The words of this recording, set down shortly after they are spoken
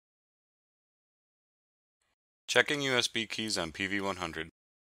Checking USB keys on PV100.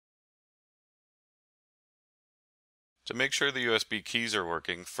 To make sure the USB keys are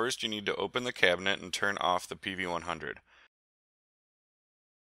working, first you need to open the cabinet and turn off the PV100.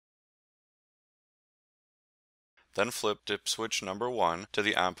 Then flip dip switch number 1 to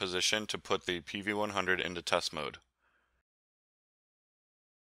the on position to put the PV100 into test mode.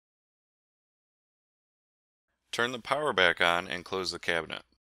 Turn the power back on and close the cabinet.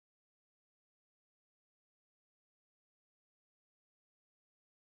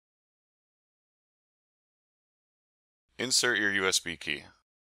 Insert your USB key.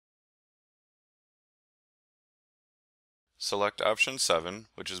 Select option 7,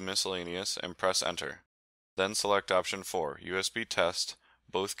 which is miscellaneous, and press enter. Then select option 4, USB test,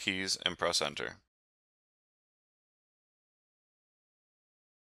 both keys, and press enter.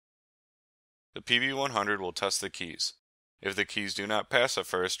 The PV100 will test the keys. If the keys do not pass at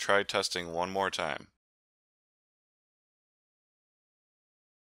first, try testing one more time.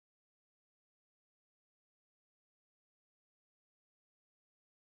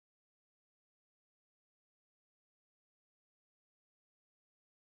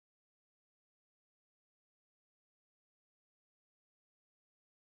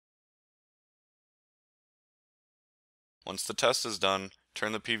 Once the test is done,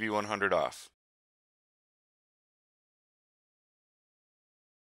 turn the PV100 off.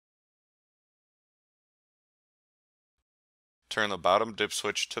 Turn the bottom dip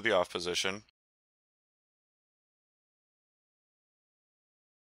switch to the off position.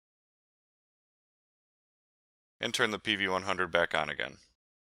 And turn the PV100 back on again.